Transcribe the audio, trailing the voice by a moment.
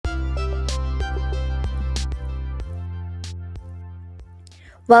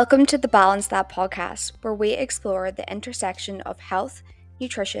Welcome to the Balance That podcast, where we explore the intersection of health,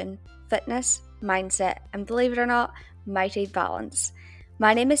 nutrition, fitness, mindset, and believe it or not, mighty balance.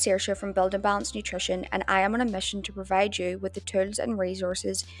 My name is Saoirse from Building Balance Nutrition, and I am on a mission to provide you with the tools and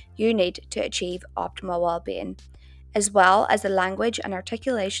resources you need to achieve optimal well-being, as well as the language and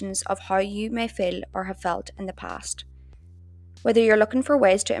articulations of how you may feel or have felt in the past. Whether you're looking for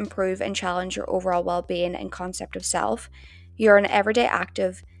ways to improve and challenge your overall well-being and concept of self, you're an everyday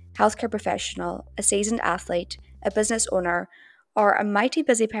active, healthcare professional, a seasoned athlete, a business owner, or a mighty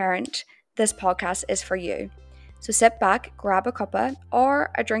busy parent, this podcast is for you. So sit back, grab a cuppa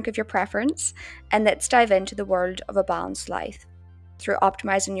or a drink of your preference, and let's dive into the world of a balanced life through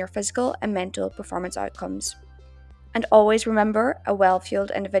optimizing your physical and mental performance outcomes. And always remember, a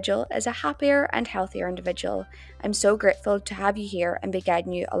well-fueled individual is a happier and healthier individual. I'm so grateful to have you here and be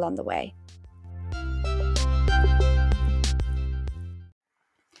guiding you along the way.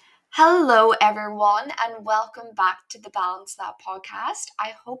 Hello, everyone, and welcome back to the Balance That podcast.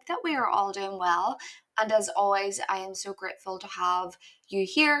 I hope that we are all doing well. And as always, I am so grateful to have you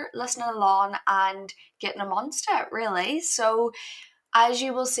here listening along and getting amongst it, really. So, as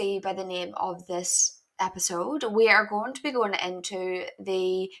you will see by the name of this episode, we are going to be going into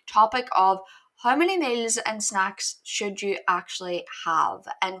the topic of how many meals and snacks should you actually have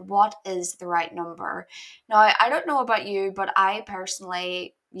and what is the right number. Now, I don't know about you, but I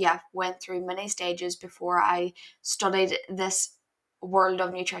personally, went through many stages before I studied this world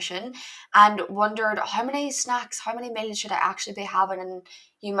of nutrition and wondered how many snacks, how many meals should I actually be having. And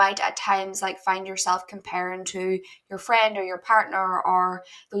you might at times find yourself comparing to your friend or your partner or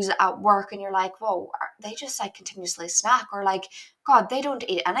those at work, and you're like, whoa, they just continuously snack, or God, they don't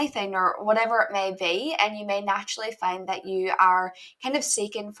eat anything, or whatever it may be. And you may naturally find that you are kind of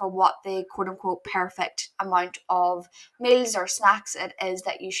seeking for what the quote unquote perfect amount of meals or snacks it is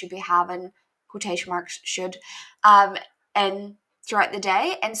that you should be having, quotation marks should, in throughout the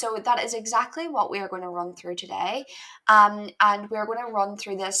day. And so that is exactly what we are going to run through today. And we're going to run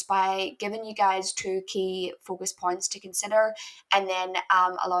through this by giving you guys two key focus points to consider, and then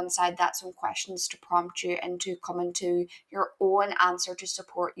alongside that, some questions to prompt you into coming to your own answer to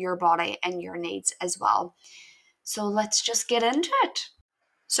support your body and your needs as well. So let's just get into it.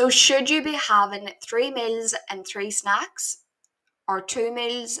 So should you be having 3 meals and 3 snacks, or 2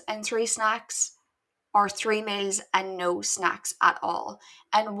 meals and 3 snacks, or 3 meals and no snacks at all?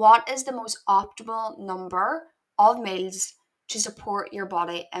 And what is the most optimal number of meals to support your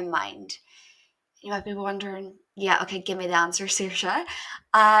body and mind? You might be wondering, yeah, okay, give me the answer, Saoirse.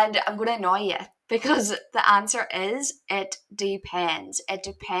 And I'm going to annoy you because the answer is it depends. It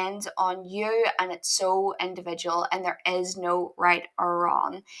depends on you, and it's so individual, and there is no right or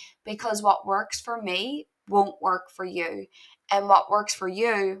wrong, because what works for me won't work for you, and what works for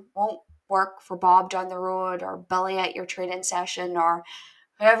you won't work for Bob down the road, or Billy at your training session, or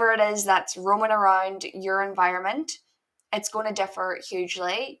whoever it is that's roaming around your environment. It's going to differ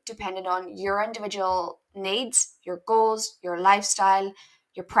hugely depending on your individual needs, your goals, your lifestyle,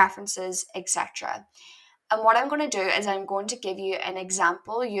 your preferences, etc. And what I'm going to do is I'm going to give you an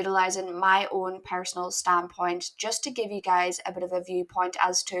example utilizing my own personal standpoint, just to give you guys a bit of a viewpoint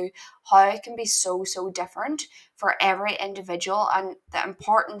as to how it can be so different for every individual, and the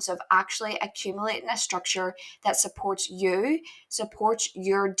importance of actually accumulating a structure that supports you, supports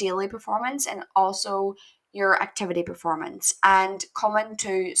your daily performance, and also your activity performance, and coming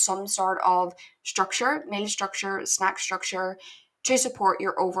to some sort of structure, meal structure, snack structure, to support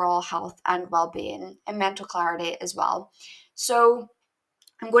your overall health and well-being and mental clarity as well. So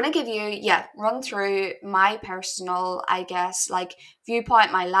I'm going to give you, run through my personal,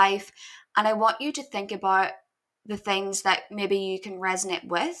 viewpoint, my life, and I want you to think about the things that maybe you can resonate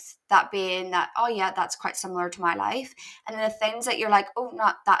with, that being that, oh yeah, that's quite similar to my life, and then the things that you're like, oh,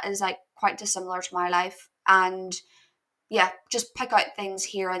 not that is quite dissimilar to my life, and just pick out things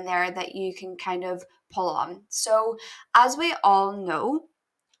here and there that you can kind of pull on. So, as we all know,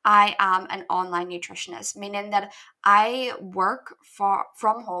 I am an online nutritionist, meaning that I work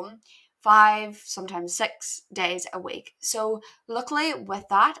from home 5, sometimes 6 days a week. So luckily with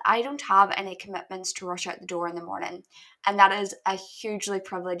that, I don't have any commitments to rush out the door in the morning. And that is a hugely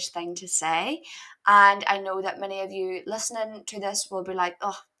privileged thing to say. And I know that many of you listening to this will be like,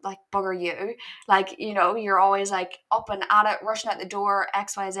 oh, bugger you. You're always up and at it, rushing out the door,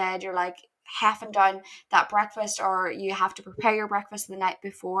 XYZ. You're halfing down that breakfast, or you have to prepare your breakfast the night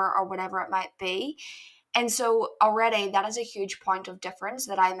before, or whatever it might be. And so already that is a huge point of difference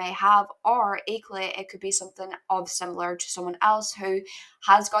that I may have, or equally it could be something of similar to someone else who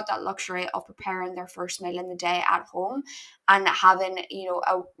has got that luxury of preparing their first meal in the day at home and having,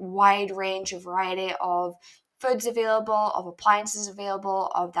 a wide range of variety of foods available, of appliances available,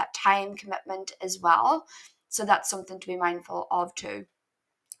 of that time commitment as well. So that's something to be mindful of too.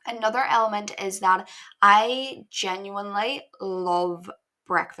 Another element is that I genuinely love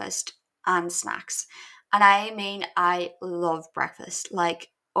breakfast and snacks. And I mean, I love breakfast. Like,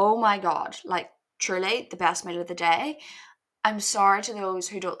 oh my God, like truly the best meal of the day. I'm sorry to those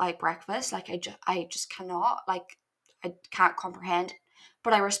who don't like breakfast. Like, I just cannot, like, I can't comprehend.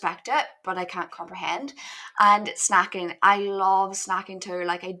 But I respect it, but I can't comprehend. And snacking, I love snacking too.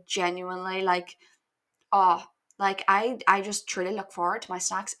 Like, I genuinely, like, oh, like I just truly look forward to my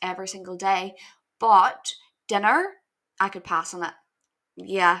snacks every single day. But dinner, I could pass on it.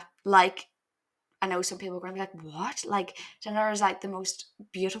 Yeah, like I know some people are going to be like, what? Like, dinner is like the most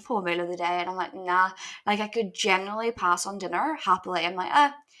beautiful meal of the day. And I'm like, nah. Like, I could generally pass on dinner happily. I'm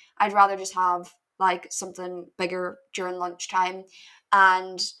like, I'd rather just have like something bigger during lunchtime.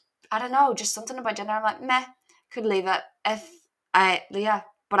 And I don't know, just something about dinner. I'm like, meh, could leave it if yeah,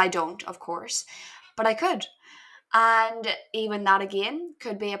 but I don't, of course. But I could. And even that again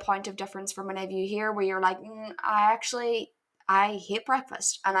could be a point of difference for many of you here where you're like, I hate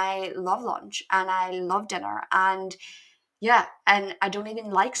breakfast and I love lunch and I love dinner and yeah, and I don't even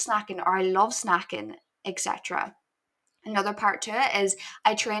like snacking or I love snacking, etc. Another part to it is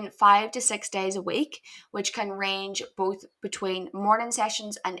I train 5 to 6 days a week, which can range both between morning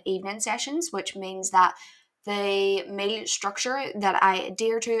sessions and evening sessions, which means that the meal structure that I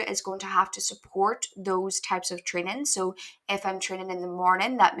adhere to is going to have to support those types of training. So if I'm training in the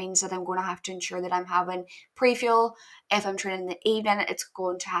morning, that means that I'm going to have to ensure that I'm having pre-fuel. If I'm training in the evening, it's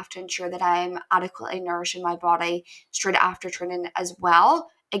going to have to ensure that I'm adequately nourishing my body straight after training as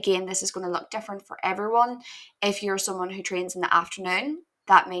well. Again, this is going to look different for everyone. If you're someone who trains in the afternoon,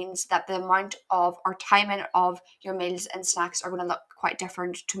 that means that the amount of or timing of your meals and snacks are going to look quite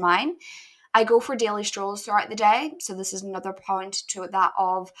different to mine. I go for daily strolls throughout the day. So this is another point to that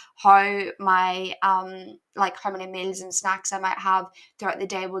of how my like how many meals and snacks I might have throughout the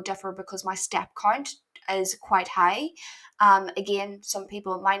day will differ because my step count is quite high. Again, some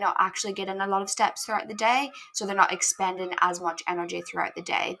people might not actually get in a lot of steps throughout the day, so they're not expending as much energy throughout the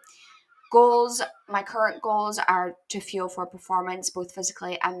day. Goals, my current goals are to fuel for performance both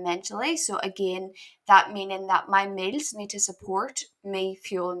physically and mentally. So again, that meaning that my meals need to support me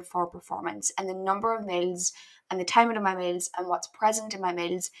fueling for performance, and the number of meals and the timing of my meals and what's present in my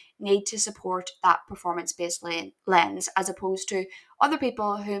meals need to support that performance-based lens, as opposed to other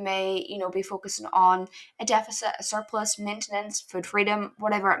people who may, be focusing on a deficit, a surplus, maintenance, food freedom,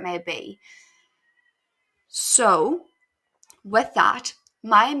 whatever it may be. So with that,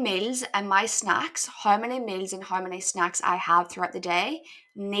 my meals and my snacks, how many meals and how many snacks I have throughout the day,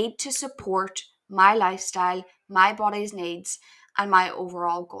 need to support my lifestyle, my body's needs, and my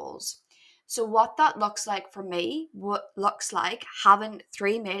overall goals. So, what that looks like for me, what looks like having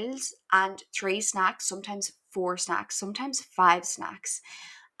 3 meals and 3 snacks, sometimes 4 snacks, sometimes 5 snacks.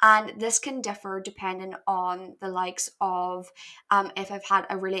 And this can differ depending on the likes of if I've had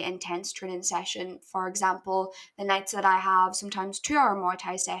a really intense training session. For example, the nights that I have sometimes 2 hour Muay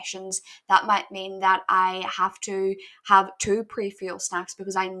Thai sessions, that might mean that I have to have 2 pre-fuel snacks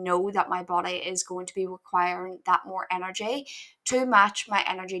because I know that my body is going to be requiring that more energy to match my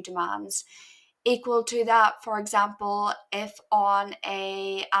energy demands. Equal to that, for example, if on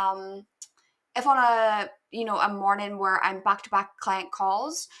a a morning where I'm back to back client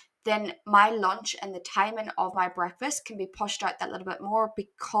calls, then my lunch and the timing of my breakfast can be pushed out that little bit more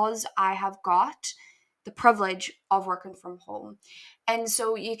because I have got the privilege of working from home. And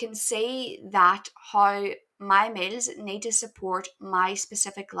so you can see that how my meals need to support my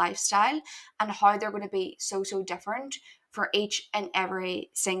specific lifestyle and how they're going to be so different for each and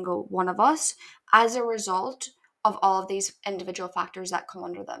every single one of us as a result of all of these individual factors that come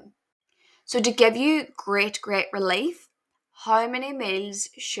under them. So, to give you great relief, how many meals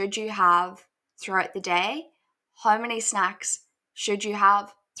should you have throughout the day? How many snacks should you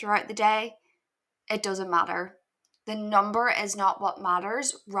have throughout the day? It doesn't matter. The number is not what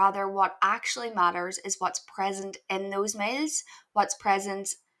matters. Rather, what actually matters is what's present in those meals, what's present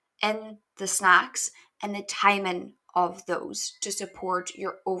in the snacks, and the timing of those to support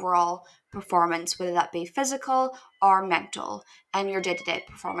your overall performance, whether that be physical or mental, and your day to day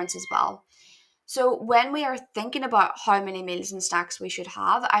performance as well. So, when we are thinking about how many meals and snacks we should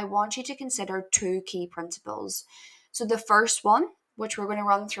have, I want you to consider 2 key principles. So, the first one which we're going to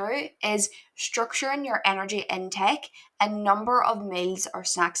run through, is structuring your energy intake and number of meals or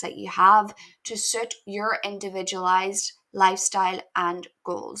snacks that you have to suit your individualized lifestyle and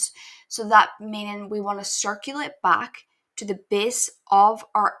goals. So that meaning we want to circulate back to the base of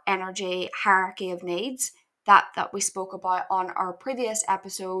our energy hierarchy of needs that we spoke about on our previous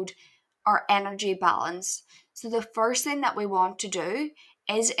episode, our energy balance. So the first thing that we want to do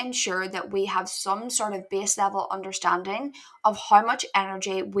is ensure that we have some sort of base level understanding of how much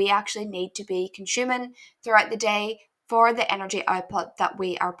energy we actually need to be consuming throughout the day for the energy output that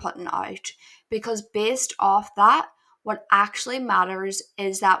we are putting out. Because based off that, what actually matters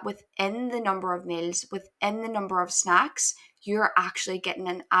is that within the number of meals, within the number of snacks, you're actually getting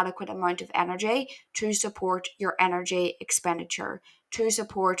an adequate amount of energy to support your energy expenditure, to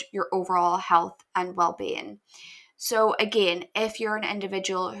support your overall health and well-being. So again, if you're an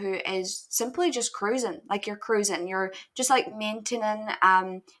individual who is simply just cruising, like you're cruising, you're just like maintaining,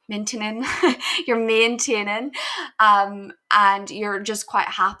 you're maintaining, and you're just quite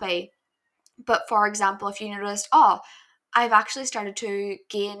happy. But for example, if you noticed, oh, I've actually started to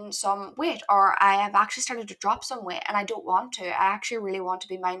gain some weight, or I have actually started to drop some weight and I don't want to. I actually really want to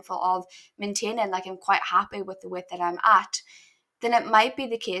be mindful of maintaining, like I'm quite happy with the weight that I'm at. Then it might be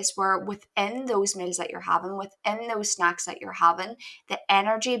the case where within those meals that you're having, within those snacks that you're having, the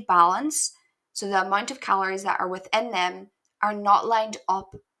energy balance, so the amount of calories that are within them, are not lined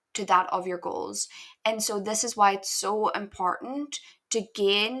up to that of your goals. And so this is why it's so important to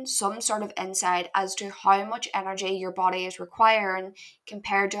gain some sort of insight as to how much energy your body is requiring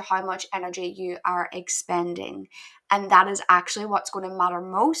compared to how much energy you are expending. And that is actually what's going to matter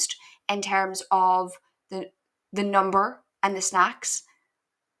most in terms of the number and the snacks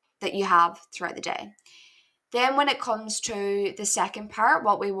that you have throughout the day. Then when it comes to the second part,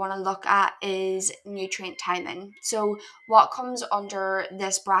 what we want to look at is nutrient timing. So what comes under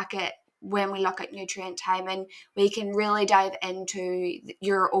this bracket when we look at nutrient timing, we can really dive into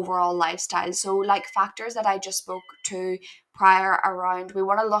your overall lifestyle. So like factors that I just spoke to prior around, we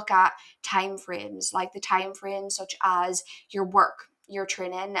want to look at time frames, like the time frames such as your work, your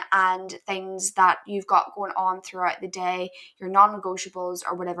training, and things that you've got going on throughout the day, your non-negotiables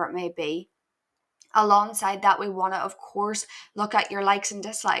or whatever it may be. Alongside that, we want to, of course, look at your likes and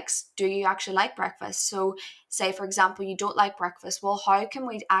dislikes. Do you actually like breakfast? So say, for example, you don't like breakfast. Well, how can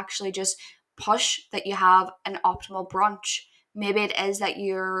we actually just push that you have an optimal brunch? Maybe it is that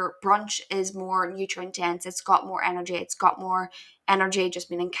your brunch is more nutrient dense. It's got more energy. It's got more energy, just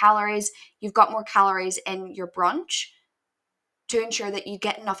meaning calories. You've got more calories in your brunch to ensure that you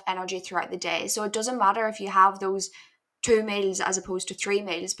get enough energy throughout the day. So it doesn't matter if you have those 2 meals as opposed to 3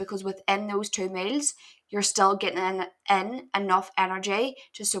 meals, because within those 2 meals, you're still getting in enough energy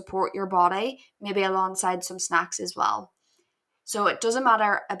to support your body, maybe alongside some snacks as well. So it doesn't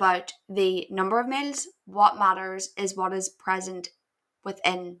matter about the number of meals. What matters is what is present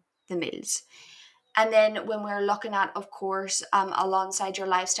within the meals. And then when we're looking at, of course, alongside your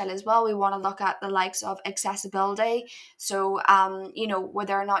lifestyle as well, we want to look at the likes of accessibility. So,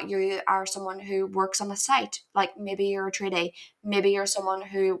 whether or not you are someone who works on a site, like maybe you're a tradie, maybe you're someone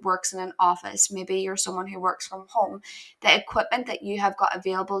who works in an office, maybe you're someone who works from home, the equipment that you have got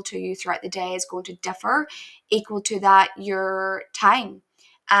available to you throughout the day is going to differ equal to that your time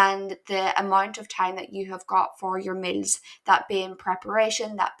and the amount of time that you have got for your meals, that being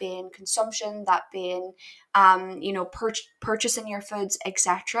preparation, that being consumption, that being, purchasing your foods,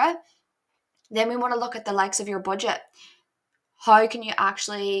 etc. Then we want to look at the likes of your budget. How can you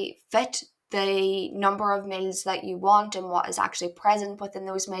actually fit the number of meals that you want and what is actually present within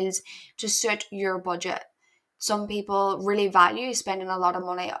those meals to suit your budget? Some people really value spending a lot of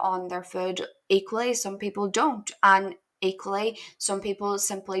money on their food equally, some people don't. And equally, some people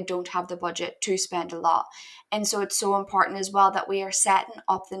simply don't have the budget to spend a lot. And so it's so important as well that we are setting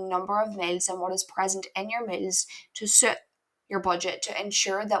up the number of meals and what is present in your meals to suit your budget, to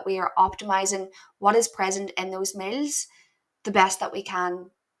ensure that we are optimizing what is present in those meals the best that we can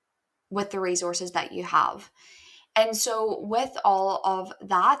with the resources that you have. And so with all of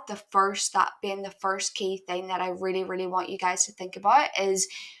that, that being the first key thing that I really, really want you guys to think about is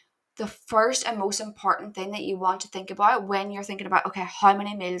the first and most important thing that you want to think about when you're thinking about, okay, how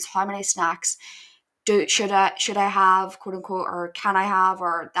many meals, how many snacks should I have, quote unquote, or can I have,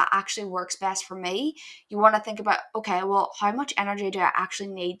 or that actually works best for me. You want to think about, okay, well, how much energy do I actually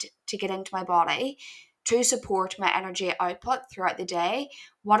need to get into my body to support my energy output throughout the day?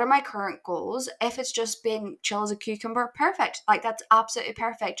 What are my current goals? If it's just being chill as a cucumber, perfect. Like that's absolutely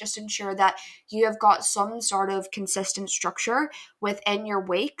perfect. Just ensure that you have got some sort of consistent structure within your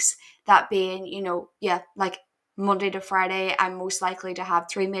weeks, that being, like Monday to Friday, I'm most likely to have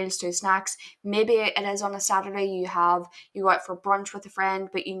 3 meals, 2 snacks. Maybe it is on a Saturday, you go out for brunch with a friend,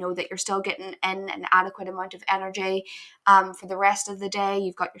 but you know that you're still getting in an adequate amount of energy. For the rest of the day,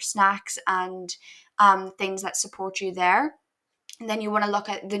 you've got your snacks and things that support you there. And then you want to look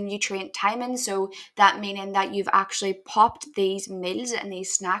at the nutrient timing. So that meaning that you've actually popped these meals and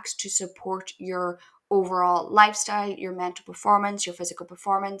these snacks to support your overall lifestyle, your mental performance, your physical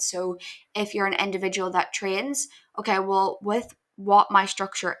performance. So if you're an individual that trains, okay, well, with what my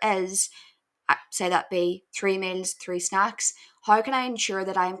structure is, say that be 3 meals, 3 snacks, how can I ensure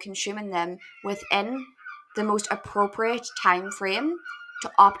that I am consuming them within the most appropriate time frame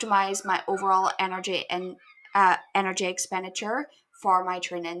to optimize my overall energy and energy expenditure for my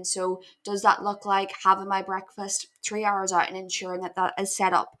training? So does that look like having my breakfast 3 hours out and ensuring that that is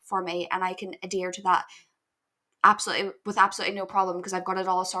set up for me and I can adhere to that absolutely no problem because I've got it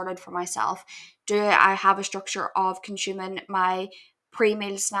all sorted for myself? Do I have a structure of consuming my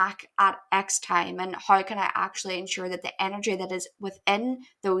pre-meal snack at X time, and how can I actually ensure that the energy that is within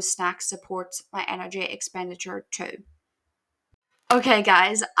those snacks supports my energy expenditure too? Okay,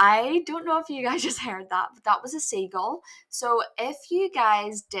 guys, I don't know if you guys just heard that, but that was a seagull. So if you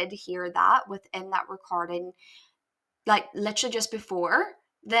guys did hear that within that recording, like literally just before,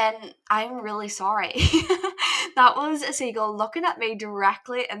 then I'm really sorry. That was a seagull looking at me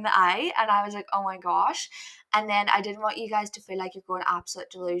directly in the eye, and I was like, oh my gosh. And then I didn't want you guys to feel like you're going absolute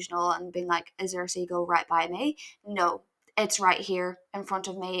delusional and being like, is there a seagull right by me? No, it's right here in front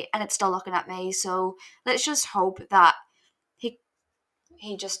of me, and it's still looking at me. So let's just hope that he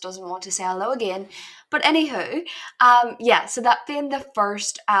he just doesn't want to say hello again. But anywho, yeah, so that being the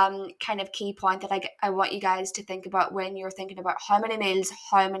first kind of key point that I want you guys to think about when you're thinking about how many meals,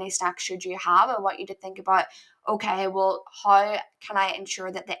 how many snacks should you have. I want you to think about, okay, well, how can I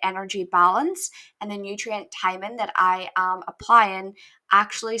ensure that the energy balance and the nutrient timing that I am applying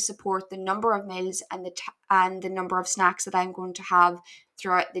actually support the number of meals and the number of snacks that I'm going to have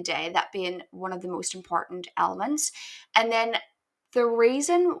throughout the day, that being one of the most important elements. And then the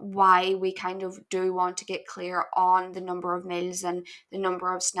reason why we kind of do want to get clear on the number of meals and the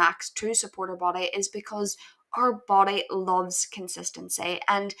number of snacks to support our body is because our body loves consistency.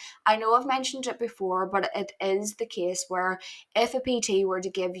 And I know I've mentioned it before, but it is the case where if a PT were to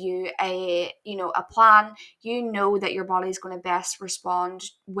give you a plan, you know that your body is going to best respond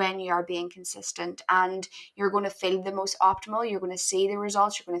when you are being consistent, and you're going to feel the most optimal. You're going to see the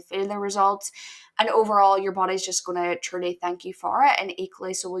results, you're going to feel the results, and overall your body's just going to truly thank you for it. And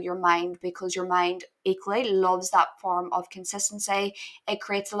equally so will your mind, because your mind equally loves that form of consistency. It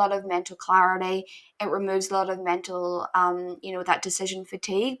creates a lot of mental clarity. It removes a lot of mental that decision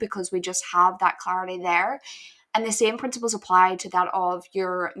fatigue, because we just have that clarity there. And the same principles apply to that of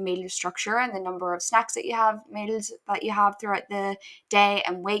your meal structure and the number of snacks that you have, meals that you have throughout the day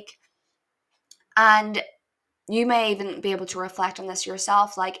and week. And you may even be able to reflect on this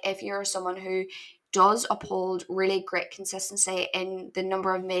yourself. Like if you're someone who does uphold really great consistency in the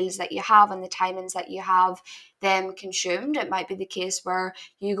number of meals that you have and the timings that you have them consumed, it might be the case where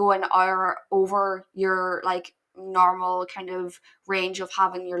you go an hour over your like normal kind of range of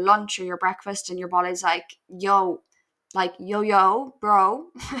having your lunch or your breakfast, and your body's like yo bro,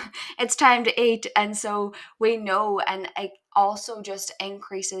 it's time to eat. And so we know, and it also just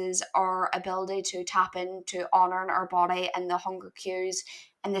increases our ability to tap into honoring our body and the hunger cues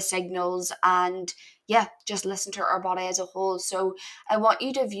and the signals, and yeah, just listen to our body as a whole. So I want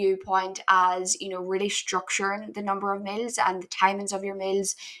you to viewpoint as, really structuring the number of meals and the timings of your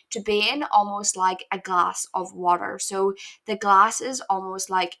meals to being almost like a glass of water. So the glass is almost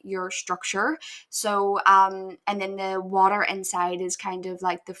like your structure. So and then the water inside is kind of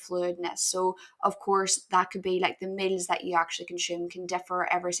like the fluidness. So of course that could be like the meals that you actually consume can differ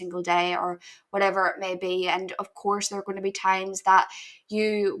every single day or whatever it may be. And of course there are going to be times that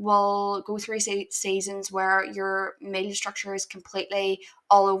you will go through seasons where your meal structure is completely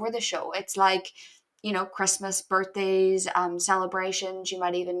all over the show. It's like, Christmas, birthdays, celebrations. You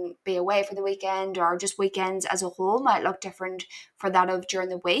might even be away for the weekend, or just weekends as a whole might look different for that of during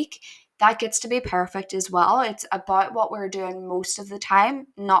the week. That gets to be perfect as well. It's about what we're doing most of the time,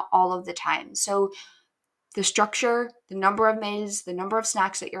 not all of the time. So the structure, the number of meals, the number of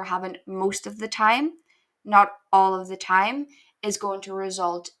snacks that you're having most of the time, not all of the time, is going to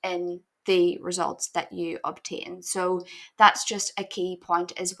result in the results that you obtain. So that's just a key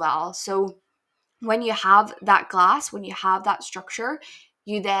point as well. So when you have that glass, when you have that structure,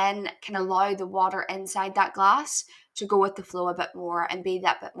 you then can allow the water inside that glass to go with the flow a bit more and be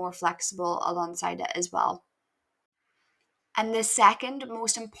that bit more flexible alongside it as well. And the second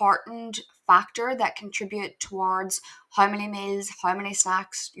most important factor that contribute towards how many meals, how many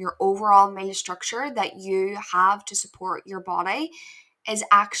snacks, your overall meal structure that you have to support your body is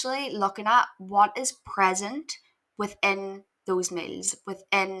actually looking at what is present within those meals,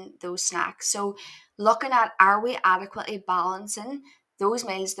 within those snacks. So, looking at, are we adequately balancing those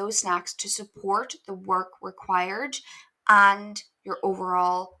meals, those snacks to support the work required and your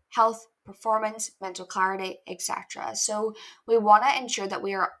overall health, performance, mental clarity, etc. So, we want to ensure that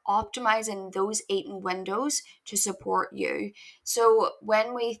we are optimizing those eating windows to support you. So,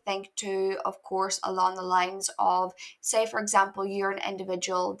 when we think to, of course, along the lines of, say, for example, you're an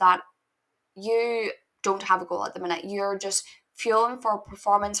individual that you don't have a goal at the minute, you're just fueling for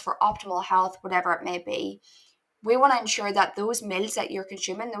performance, for optimal health, whatever it may be. We want to ensure that those meals that you're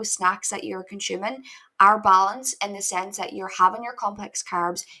consuming, those snacks that you're consuming, are balanced in the sense that you're having your complex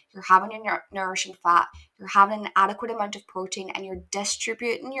carbs, you're having your nourishing fat, you're having an adequate amount of protein, and you're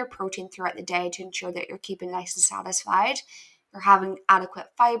distributing your protein throughout the day to ensure that you're keeping nice and satisfied. You're having adequate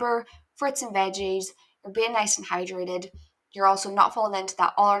fiber, fruits and veggies, you're being nice and hydrated. You're also not falling into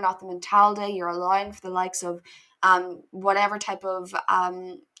that all or nothing mentality. You're allowing for the likes of whatever type of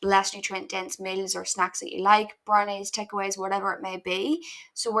less nutrient dense meals or snacks that you like, brownies, takeaways, whatever it may be.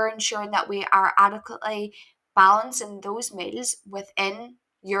 So we're ensuring that we are adequately balancing those meals within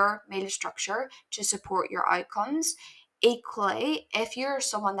your meal structure to support your outcomes. Equally, if you're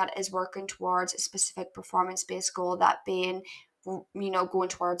someone that is working towards a specific performance based goal, that being going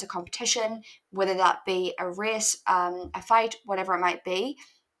towards a competition, whether that be a race, a fight, whatever it might be.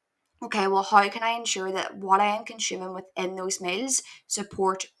 Okay, well, how can I ensure that what I am consuming within those meals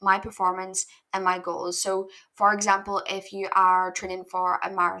support my performance and my goals? So, for example, if you are training for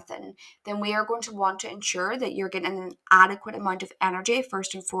a marathon, then we are going to want to ensure that you're getting an adequate amount of energy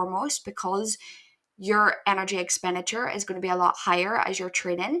first and foremost, because your energy expenditure is going to be a lot higher as you're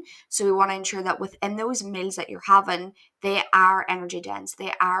training. So we want to ensure that within those meals that you're having, they are energy dense,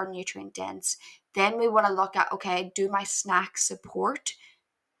 they are nutrient dense. Then we want to look at, okay, do my snacks support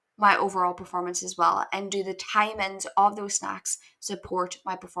my overall performance as well, and do the timings of those snacks support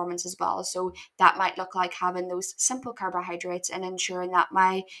my performance as well? So that might look like having those simple carbohydrates and ensuring that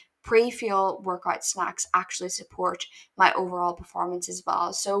my pre-fuel workout snacks actually support my overall performance as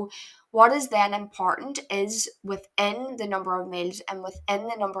well. So what is then important is within the number of meals and within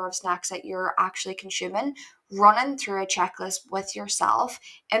the number of snacks that you're actually consuming, running through a checklist with yourself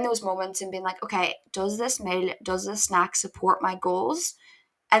in those moments and being like, okay, does this meal, does this snack support my goals?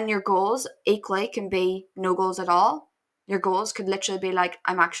 And your goals equally can be no goals at all. Your goals could literally be like,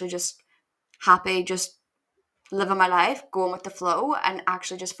 I'm actually just happy, just living my life, going with the flow, and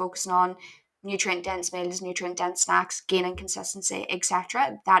actually just focusing on nutrient dense meals, nutrient dense snacks, gaining consistency,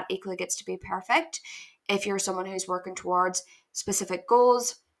 etc. That equally gets to be perfect. If you're someone who's working towards specific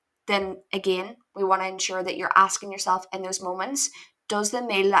goals, then again, we want to ensure that you're asking yourself in those moments, does the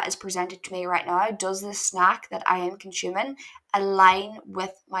meal that is presented to me right now, does the snack that I am consuming align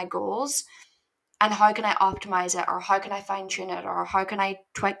with my goals? And how can I optimize it, or how can I fine tune it, or how can I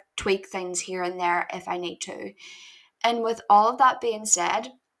tweak things here and there if I need to? And with all of that being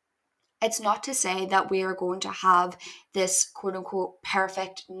said, it's not to say that we are going to have this quote unquote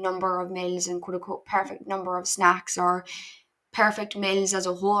perfect number of meals and quote unquote perfect number of snacks, or perfect meals as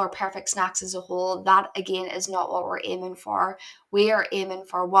a whole, or perfect snacks as a whole. That again is not what we're aiming for. We are aiming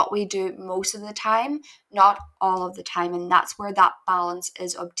for what we do most of the time, not all of the time. And that's where that balance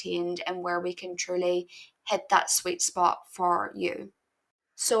is obtained and where we can truly hit that sweet spot for you.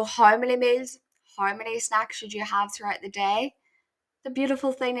 So, how many meals, how many snacks should you have throughout the day? The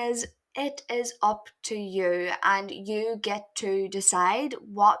beautiful thing is, it is up to you, and you get to decide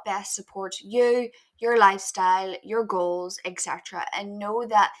what best supports you, your lifestyle, your goals, etc. And know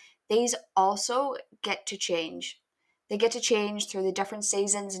that these also get to change. They get to change through the different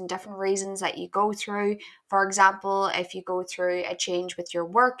seasons and different reasons that you go through. For example, if you go through a change with your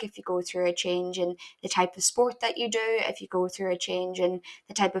work, if you go through a change in the type of sport that you do, if you go through a change in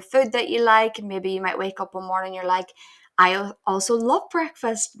the type of food that you like, and maybe you might wake up one morning, you're like, I also love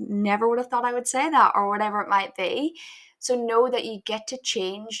breakfast. Never would have thought I would say that, or whatever it might be. So know that you get to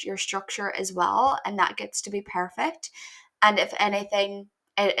change your structure as well, and that gets to be perfect. And if anything,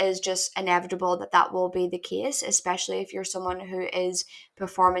 it is just inevitable that that will be the case, especially if you're someone who is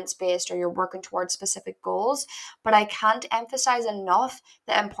performance based or you're working towards specific goals. But I can't emphasize enough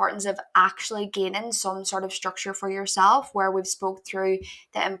the importance of actually gaining some sort of structure for yourself, where we've spoke through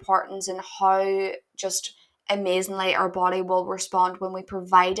the importance and how just amazingly our body will respond when we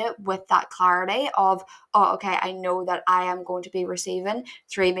provide it with that clarity of, oh, okay, I know that I am going to be receiving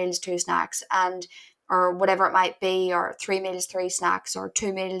 3 meals, 2 snacks, and or whatever it might be, or 3 meals, 3 snacks, or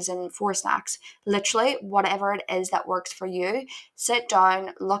 2 meals and 4 snacks. Literally, whatever it is that works for you, sit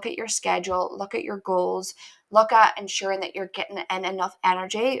down, look at your schedule, look at your goals, look at ensuring that you're getting in enough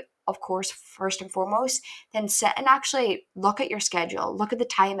energy, of course, first and foremost. Then sit and actually look at your schedule, look at the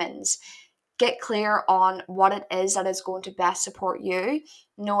timings, get clear on what it is that is going to best support you,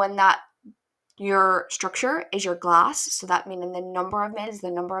 knowing that your structure is your glass, so that meaning the number of meals,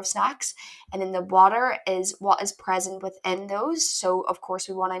 the number of snacks, and then the water is what is present within those. So of course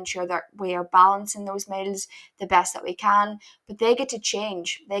we want to ensure that we are balancing those meals the best that we can, but they get to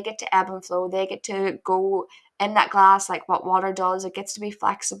change, they get to ebb and flow, they get to go in that glass like what water does. It gets to be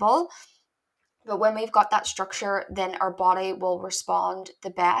flexible. But when we've got that structure, then our body will respond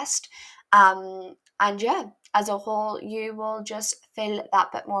the best. And yeah, as a whole, you will just feel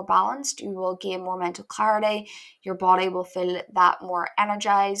that bit more balanced. You will gain more mental clarity. Your body will feel that more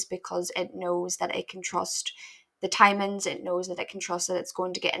energized because it knows that it can trust the timings. It knows that it can trust that it's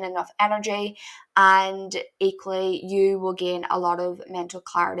going to get in enough energy. And equally, you will gain a lot of mental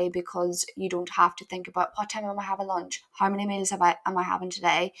clarity because you don't have to think about what time am I having lunch? How many meals am I having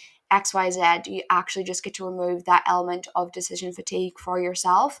today? XYZ. You actually just get to remove that element of decision fatigue for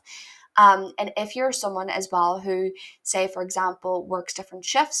yourself. And if you're someone as well who, say, for example, works different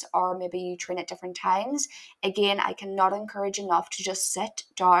shifts, or maybe you train at different times, again, I cannot encourage enough to just sit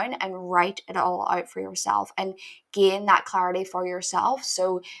down and write it all out for yourself and gain that clarity for yourself.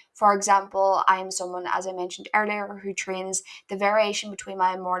 So, for example, I'm someone, as I mentioned earlier, who trains the variation between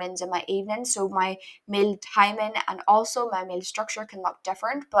my mornings and my evenings. So my meal timing and also my meal structure can look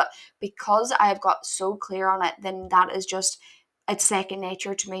different, but because I've got so clear on it, then that is just, it's second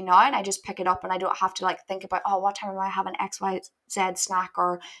nature to me now, and I just pick it up and I don't have to like think about, oh, what time am I having XYZ snack,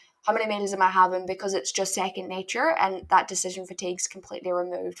 or how many meals am I having, because it's just second nature, and that decision fatigue's completely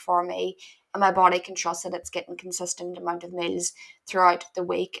removed for me, and my body can trust that it's getting consistent amount of meals throughout the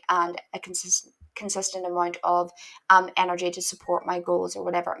week and a consistent amount of energy to support my goals or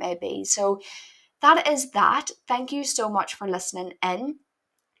whatever it may be. So that is that. Thank you so much for listening in.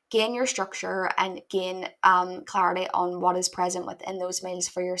 Gain your structure and gain clarity on what is present within those meals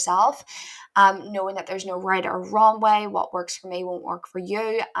for yourself, knowing that there's no right or wrong way. What works for me won't work for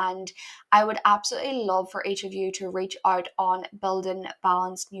you. And I would absolutely love for each of you to reach out on Building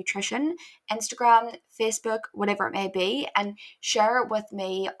Balanced Nutrition, Instagram, Facebook, whatever it may be, and share with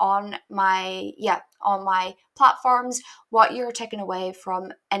me on my platforms what you're taking away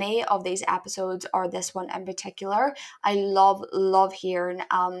from any of these episodes or this one in particular. I love hearing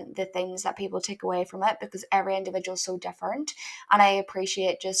the things that people take away from it, because every individual is so different, and I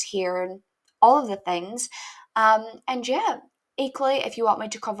appreciate just hearing all of the things. And yeah, equally, if you want me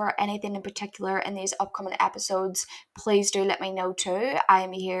to cover anything in particular in these upcoming episodes, please do let me know too. I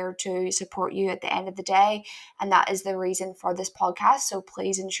am here to support you at the end of the day, and that is the reason for this podcast. So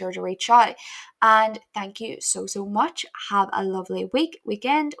please ensure to reach out. And thank you so much. Have a lovely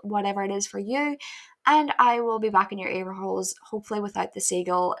weekend, whatever it is for you. And I will be back in your ear holes, hopefully without the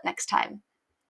seagull next time.